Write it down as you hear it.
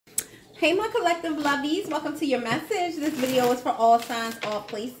Hey my collective lovies, welcome to your message. This video is for all signs, all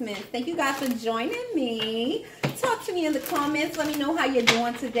placements. Thank you guys for joining me. Talk to me in the comments. Let me know how you're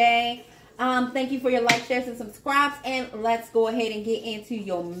doing today. Thank you for your likes, shares, and subscribes. And let's go ahead and get into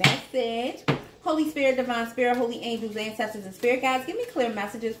your message. Holy Spirit, Divine Spirit, Holy Angels, Ancestors, and Spirit Guides, give me clear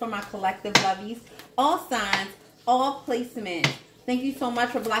messages for my collective lovies. All signs, all placements. Thank you so much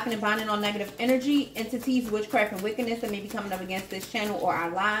for blocking and binding all negative energy, entities, witchcraft, and wickedness that may be coming up against this channel or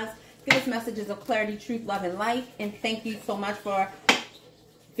our lives. Give us messages of clarity, truth, love, and light. And thank you so much for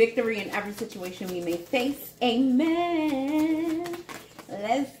victory in every situation we may face. Amen.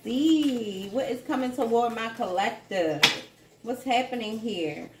 Let's see. What is coming toward my collective? What's happening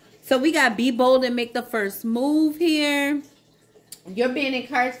here? So we got be bold and make the first move here. You're being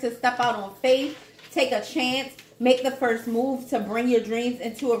encouraged to step out on faith. Take a chance. Make the first move to bring your dreams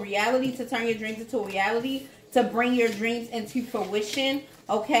into a reality. To turn your dreams into a reality. To bring your dreams into fruition.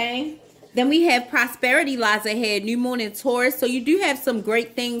 Okay, then we have prosperity lies ahead, new moon in Taurus. So you do have some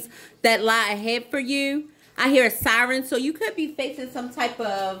great things that lie ahead for you. I hear a siren, so you could be facing some type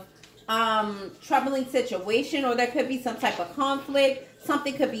of troubling situation, or there could be some type of conflict.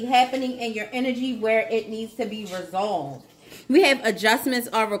 Something could be happening in your energy where it needs to be resolved. We have adjustments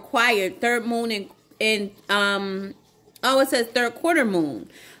are required. Third moon in oh, it says third quarter moon.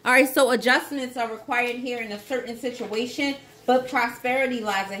 All right, so adjustments are required here in a certain situation. But prosperity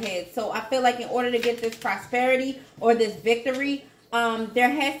lies ahead. So I feel like in order to get this prosperity or this victory, there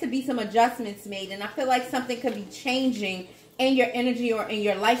has to be some adjustments made. And I feel like something could be changing in your energy or in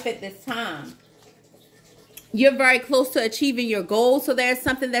your life at this time. You're very close to achieving your goals. So there's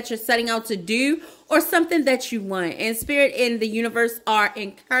something that you're setting out to do or something that you want. And Spirit and the universe are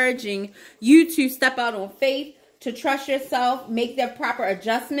encouraging you to step out on faith, to trust yourself, make the proper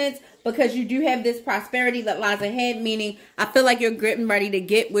adjustments, because you do have this prosperity that lies ahead, meaning I feel like you're getting ready to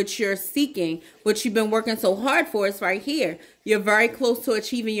get what you're seeking, what you've been working so hard for. Is right here. You're very close to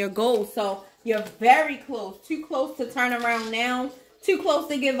achieving your goals. So you're very close, too close to turn around now, too close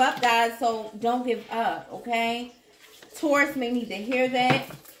to give up, guys. So don't give up, okay? Taurus may need to hear that.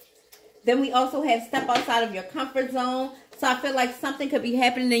 Then we also have step outside of your comfort zone. So I feel like something could be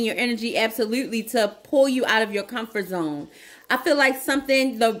happening in your energy, absolutely, to pull you out of your comfort zone. I feel like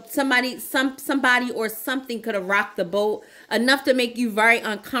somebody or something could have rocked the boat enough to make you very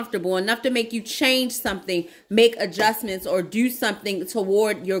uncomfortable, enough to make you change something, make adjustments, or do something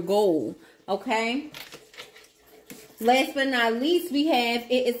toward your goal. Okay? Last but not least, we have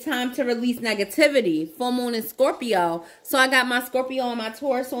it is time to release negativity. Full moon in Scorpio. So I got my Scorpio and my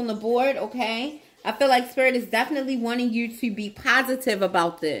Taurus on the board, okay? I feel like Spirit is definitely wanting you to be positive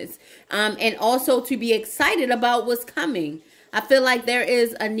about this. And also to be excited about what's coming. I feel like there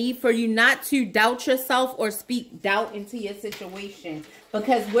is a need for you not to doubt yourself or speak doubt into your situation.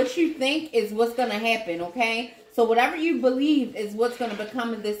 Because what you think is what's going to happen, okay? So whatever you believe is what's going to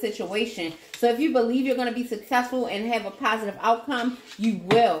become of this situation. So if you believe you're going to be successful and have a positive outcome, you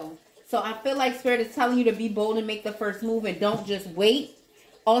will. So I feel like Spirit is telling you to be bold and make the first move and don't just wait.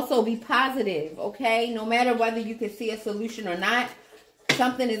 Also be positive, okay? No matter whether you can see a solution or not,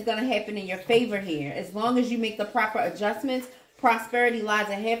 something is going to happen in your favor here. As long as you make the proper adjustments, prosperity lies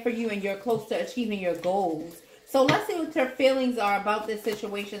ahead for you and you're close to achieving your goals. So let's see what your feelings are about this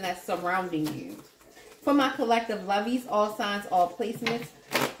situation that's surrounding you. For my collective lovies, all signs, all placements,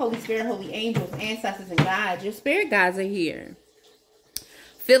 Holy Spirit, Holy Angels, Ancestors, and guides, your spirit guides are here.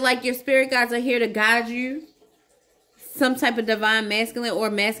 Feel like your spirit guides are here to guide you. Some type of divine masculine or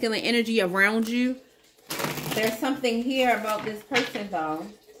masculine energy around you. There's something here about this person, though.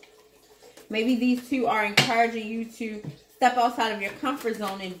 Maybe these two are encouraging you to step outside of your comfort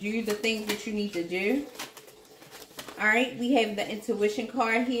zone and do the things that you need to do. All right, we have the intuition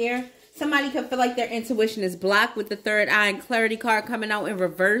card here. Somebody could feel like their intuition is blocked with the third eye and clarity card coming out in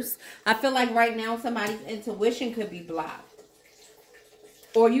reverse. I feel like right now somebody's intuition could be blocked.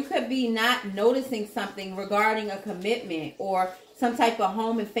 Or you could be not noticing something regarding a commitment or some type of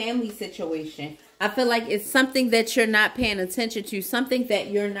home and family situation. I feel like it's something that you're not paying attention to. Something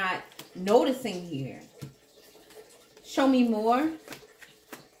that you're not noticing here. Show me more.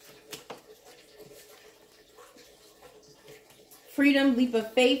 Freedom, leap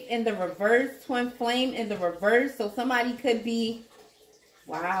of faith in the reverse. Twin flame in the reverse. So somebody could be,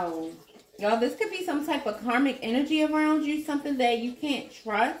 wow. Y'all, this could be some type of karmic energy around you. Something that you can't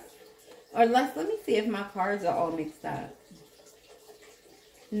trust. Or let me see if my cards are all mixed up.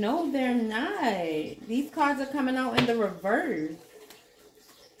 No, they're not. These cards are coming out in the reverse.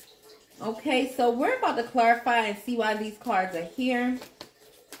 Okay, so we're about to clarify and see why these cards are here.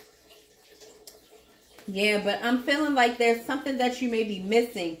 Yeah, but I'm feeling like there's something that you may be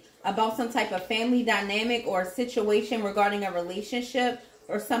missing about some type of family dynamic or situation regarding a relationship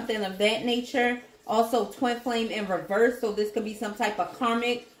or something of that nature. Also, twin flame in reverse. So this could be some type of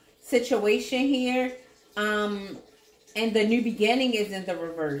karmic situation here. And the new beginning is in the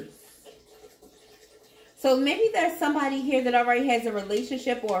reverse. So maybe there's somebody here that already has a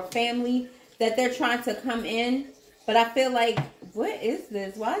relationship or a family that they're trying to come in. But I feel like, what is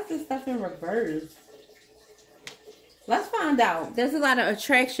this? Why is this stuff in reverse? Let's find out. There's a lot of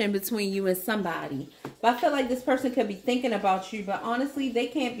attraction between you and somebody. But I feel like this person could be thinking about you. But honestly, they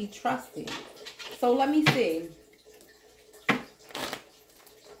can't be trusted. So let me see.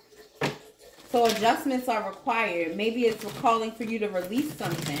 So adjustments are required. Maybe it's calling for you to release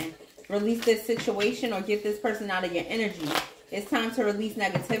something. Release this situation or get this person out of your energy. It's time to release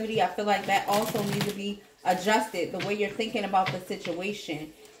negativity. I feel like that also needs to be adjusted. The way you're thinking about the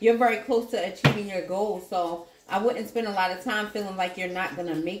situation. You're very close to achieving your goals. So I wouldn't spend a lot of time feeling like you're not going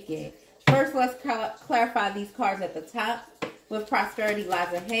to make it. First, let's clarify these cards at the top. With prosperity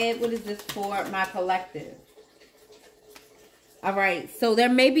lies ahead. What is this for my collective? All right. So there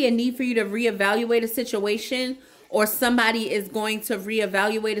may be a need for you to reevaluate a situation, or somebody is going to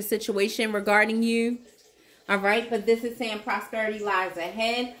reevaluate a situation regarding you. All right. But this is saying prosperity lies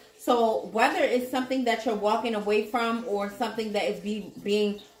ahead. So whether it's something that you're walking away from or something that is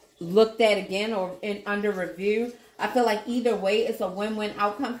being looked at again or under review, I feel like either way it's a win-win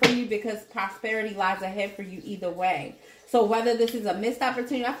outcome for you, because prosperity lies ahead for you either way. So whether this is a missed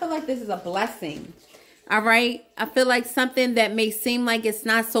opportunity, I feel like this is a blessing. All right. I feel like something that may seem like it's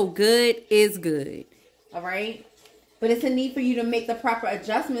not so good is good. All right. But it's a need for you to make the proper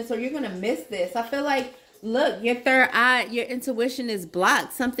adjustments or you're going to miss this. I feel like, look, your third eye, your intuition is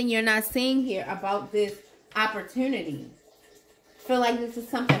blocked. Something you're not seeing here about this opportunity. I feel like this is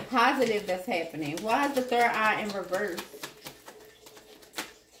something positive that's happening. Why is the third eye in reverse?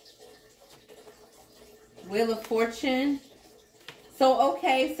 Wheel of Fortune. So,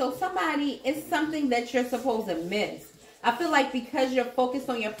 okay, so somebody, it's something that you're supposed to miss. I feel like because you're focused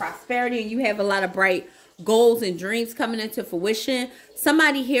on your prosperity and you have a lot of bright goals and dreams coming into fruition,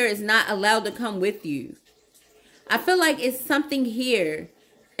 somebody here is not allowed to come with you. I feel like it's something here,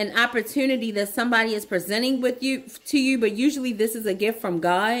 an opportunity that somebody is presenting to you, but usually this is a gift from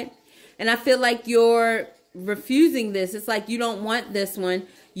God. And I feel like you're refusing this. It's like you don't want this one.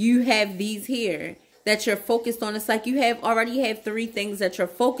 You have these here that you're focused on. It's like you already have 3 things that you're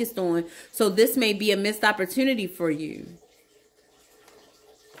focused on. So this may be a missed opportunity for you.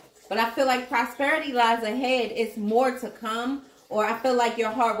 But I feel like prosperity lies ahead. It's more to come. Or I feel like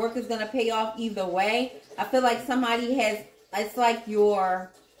your hard work is going to pay off either way. I feel like somebody has, it's like you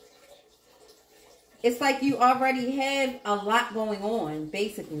already have a lot going on,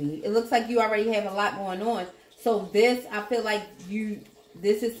 basically. It looks like you already have a lot going on. So this, I feel like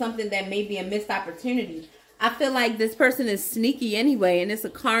this is something that may be a missed opportunity. I feel like this person is sneaky anyway, and it's a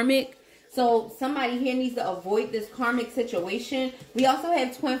karmic. So somebody here needs to avoid this karmic situation. We also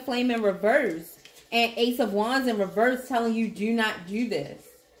have twin flame in reverse and ace of wands in reverse telling you do not do this.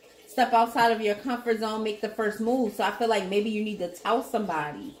 Step outside of your comfort zone, make the first move. So I feel like maybe you need to tell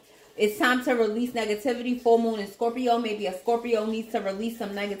somebody. It's time to release negativity. Full moon in Scorpio. Maybe a Scorpio needs to release some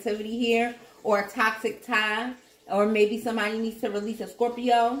negativity here, or a toxic tie. Or maybe somebody needs to release a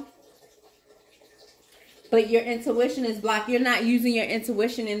Scorpio. But your intuition is blocked. You're not using your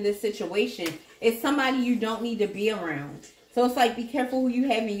intuition in this situation. It's somebody you don't need to be around. So it's like, be careful who you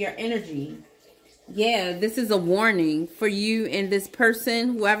have in your energy. Yeah, this is a warning for you and this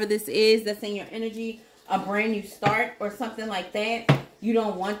person, whoever this is that's in your energy. A brand new start or something like that. You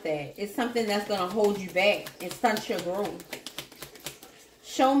don't want that. It's something that's going to hold you back and stunt your growth.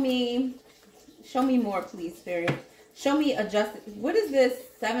 Show me more, please, Spirit. Show me adjusted. What is this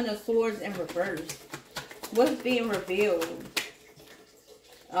 7 of Swords in reverse? What's being revealed?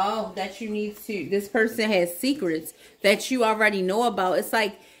 Oh, that you need to. This person has secrets that you already know about. It's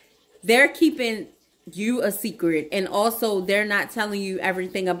like they're keeping you a secret, and also they're not telling you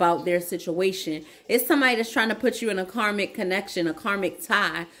everything about their situation. It's somebody that's trying to put you in a karmic connection, a karmic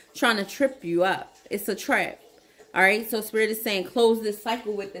tie, trying to trip you up. It's a trap. All right, so Spirit is saying close this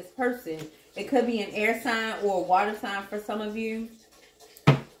cycle with this person. It could be an air sign or a water sign for some of you.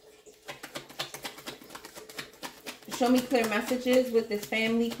 Show me clear messages with this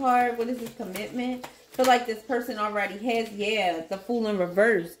family card. What is this commitment? I feel like this person already has, yeah, the Fool in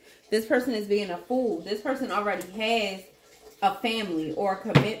reverse. This person is being a fool. This person already has a family or a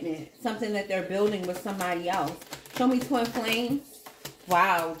commitment. Something that they're building with somebody else. Show me twin flames.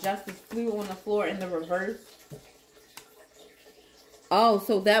 Wow, Justice flew on the floor in the reverse. Oh,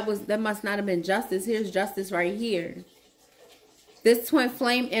 so that must not have been justice. Here's justice right here. This twin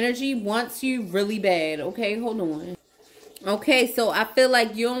flame energy wants you really bad. Okay, hold on. Okay, so I feel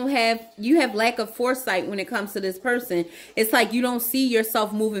like you have lack of foresight when it comes to this person. It's like you don't see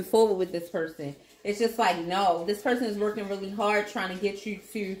yourself moving forward with this person. It's just like, no, this person is working really hard trying to get you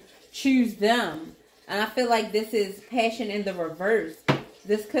to choose them. And I feel like this is passion in the reverse.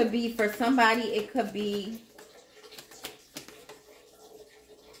 This could be for somebody, it could be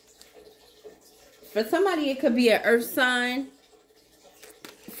for somebody, it could be an earth sign.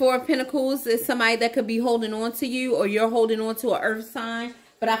 Four of Pentacles is somebody that could be holding on to you, or you're holding on to an earth sign.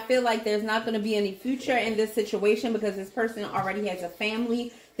 But I feel like there's not going to be any future in this situation because this person already has a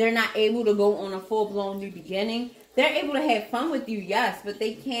family. They're not able to go on a full-blown new beginning. They're able to have fun with you, yes, but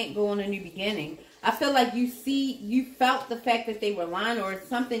they can't go on a new beginning. I feel like you felt the fact that they were lying, or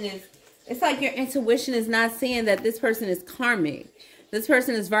something is, it's like your intuition is not seeing that this person is karmic. This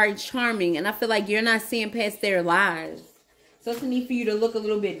person is very charming, and I feel like you're not seeing past their lies. So it's a need for you to look a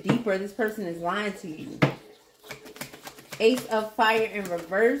little bit deeper. This person is lying to you. Ace of Fire in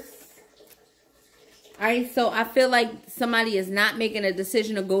reverse. Alright, so I feel like somebody is not making a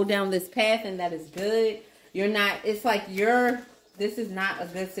decision to go down this path, and that is good. You're not, it's like this is not a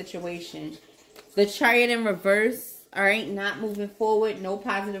good situation. The Chariot in reverse. Alright, not moving forward. No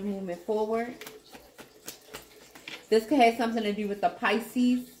positive movement forward. This could have something to do with the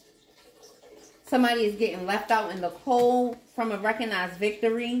Pisces. Somebody is getting left out in the cold from a recognized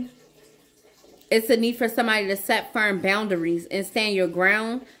victory. It's a need for somebody to set firm boundaries and stand your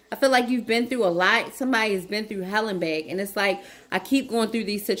ground. I feel like you've been through a lot. Somebody has been through hell and back. And it's like, I keep going through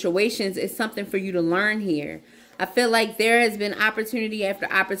these situations. It's something for you to learn here. I feel like there has been opportunity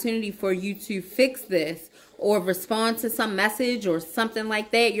after opportunity for you to fix this or respond to some message or something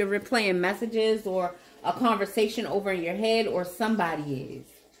like that. You're replaying messages or a conversation over in your head, or somebody is.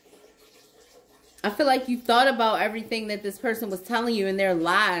 I feel like you thought about everything that this person was telling you in their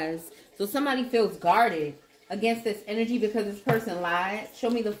lies. So somebody feels guarded against this energy because this person lied. Show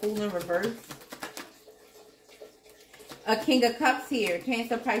me the Fool in reverse. A King of Cups here.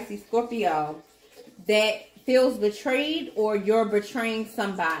 Cancer, Pisces, Scorpio. That feels betrayed, or you're betraying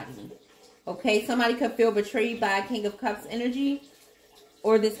somebody. Okay, somebody could feel betrayed by a King of Cups energy,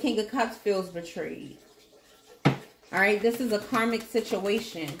 or this King of Cups feels betrayed. Alright, this is a karmic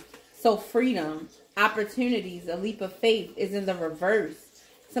situation. So freedom, opportunities, a leap of faith is in the reverse.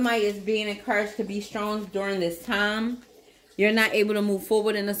 Somebody is being encouraged to be strong during this time. You're not able to move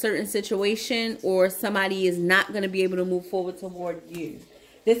forward in a certain situation, or somebody is not going to be able to move forward toward you.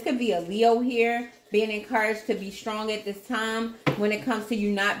 This could be a Leo here, being encouraged to be strong at this time when it comes to you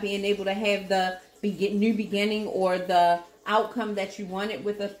not being able to have the new beginning or the outcome that you wanted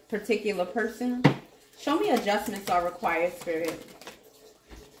with a particular person. Show me adjustments are required, Spirit.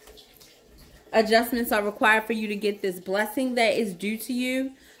 Adjustments are required for you to get this blessing that is due to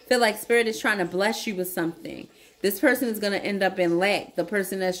you. I feel like Spirit is trying to bless you with something. This person is going to end up in lack. The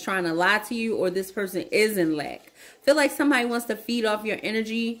person that's trying to lie to you, or this person is in lack. I feel like somebody wants to feed off your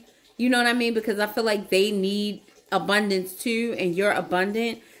energy. You know what I mean? Because I feel like they need abundance too, and you're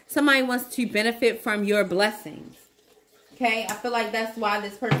abundant. Somebody wants to benefit from your blessings. Okay? I feel like that's why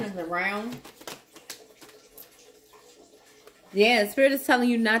this person is around. Yeah, Spirit is telling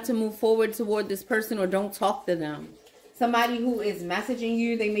you not to move forward toward this person, or don't talk to them. Somebody who is messaging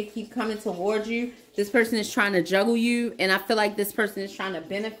you, they may keep coming towards you. This person is trying to juggle you, and I feel like this person is trying to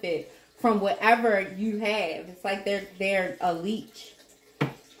benefit from whatever you have. It's like they're a leech.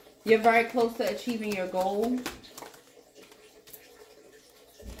 You're very close to achieving your goal.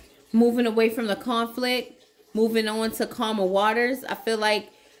 Moving away from the conflict, moving on to calmer waters. I feel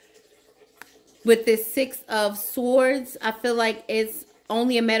like with this Six of Swords, I feel like it's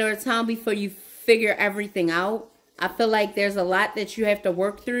only a matter of time before you figure everything out. I feel like there's a lot that you have to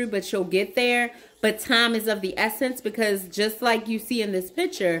work through, but you'll get there. But time is of the essence, because just like you see in this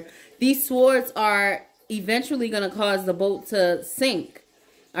picture, these swords are eventually going to cause the boat to sink.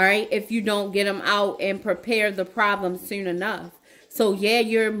 All right, if you don't get them out and prepare the problem soon enough. So yeah,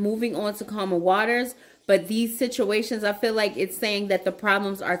 you're moving on to calmer waters, but these situations, I feel like it's saying that the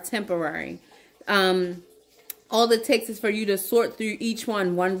problems are temporary. All it takes is for you to sort through each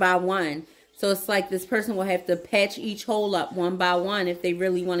one by one. So it's like this person will have to patch each hole up one by one if they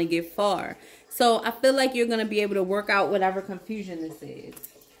really want to get far. So I feel like you're going to be able to work out whatever confusion this is.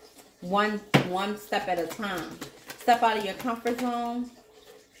 One step at a time. Step out of your comfort zone.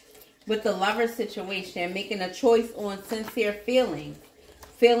 With the lover situation, making a choice on sincere feelings.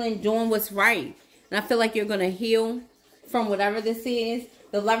 Doing what's right. And I feel like you're going to heal from whatever this is.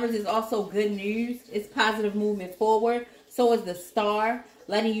 The Lovers is also good news. It's positive movement forward. So is the star,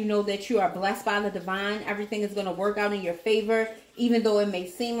 letting you know that you are blessed by the divine. Everything is going to work out in your favor, even though it may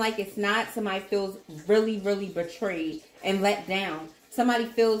seem like it's not. Somebody feels really, really betrayed and let down. Somebody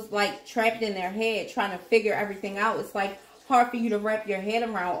feels like trapped in their head, trying to figure everything out. It's like hard for you to wrap your head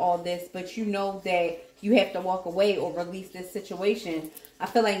around all this, but you know that you have to walk away or release this situation. I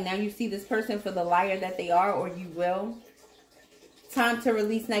feel like now you see this person for the liar that they are, or you will. Time to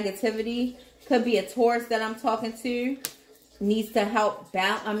release negativity. Could be a Taurus that I'm talking to. Needs to help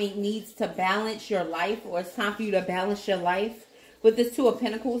needs to balance your life, or it's time for you to balance your life. With this Two of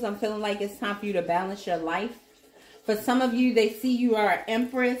Pentacles, I'm feeling like it's time for you to balance your life. For some of you, they see you are an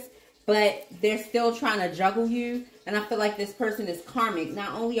Empress, but they're still trying to juggle you. And I feel like this person is karmic.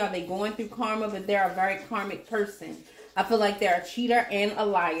 Not only are they going through karma, but they're a very karmic person. I feel like they're a cheater and a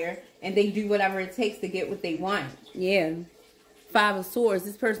liar, and they do whatever it takes to get what they want. Yeah. Five of Swords.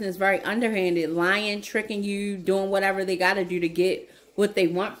 This person is very underhanded, lying, tricking you, doing whatever they got to do to get what they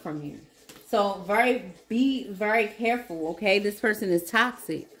want from you. So be very careful, okay? This person is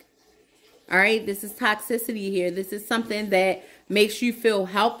toxic. All right? This is toxicity here. This is something that makes you feel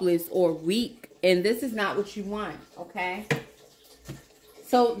helpless or weak, and this is not what you want, okay?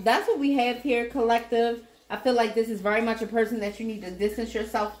 So that's what we have here, collective. I feel like this is very much a person that you need to distance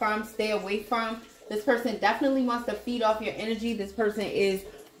yourself from, stay away from. This person definitely wants to feed off your energy. This person is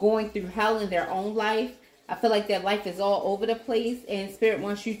going through hell in their own life. I feel like their life is all over the place, and Spirit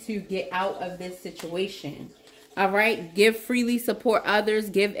wants you to get out of this situation. All right? Give freely, support others,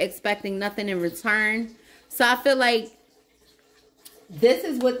 give expecting nothing in return. So I feel like this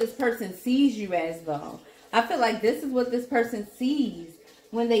is what this person sees you as, though. I feel like this is what this person sees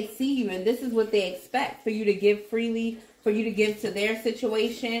when they see you, and this is what they expect, for you to give freely, for you to give to their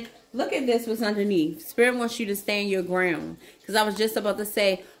situation. Look at this, what's underneath. Spirit wants you to stand your ground. Because I was just about to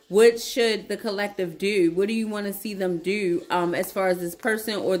say, what should the collective do? What do you want to see them do as far as this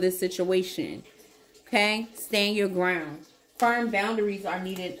person or this situation? Okay? Stand your ground. Firm boundaries are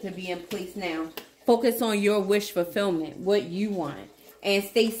needed to be in place now. Focus on your wish fulfillment, what you want. And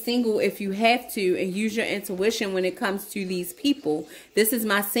stay single if you have to, and use your intuition when it comes to these people. This is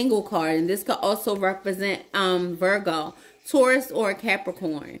my single card, and this could also represent Virgo, Taurus, or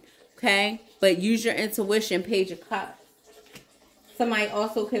Capricorn. Okay? But use your intuition. Page of Cups. Somebody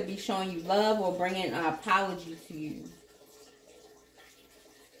also could be showing you love or bringing an apology to you.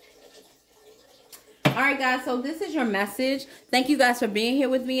 Alright guys, so this is your message. Thank you guys for being here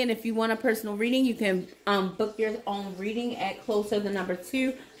with me. And if you want a personal reading, you can book your own reading at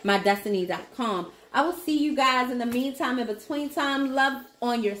Closer2MyDestinys.com. I will see you guys in the meantime. In between time, love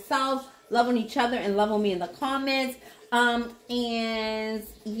on yourselves, love on each other, and love on me in the comments. And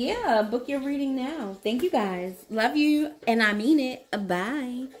yeah, book your reading now. Thank you guys. Love you, and I mean it.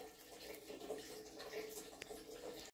 Bye.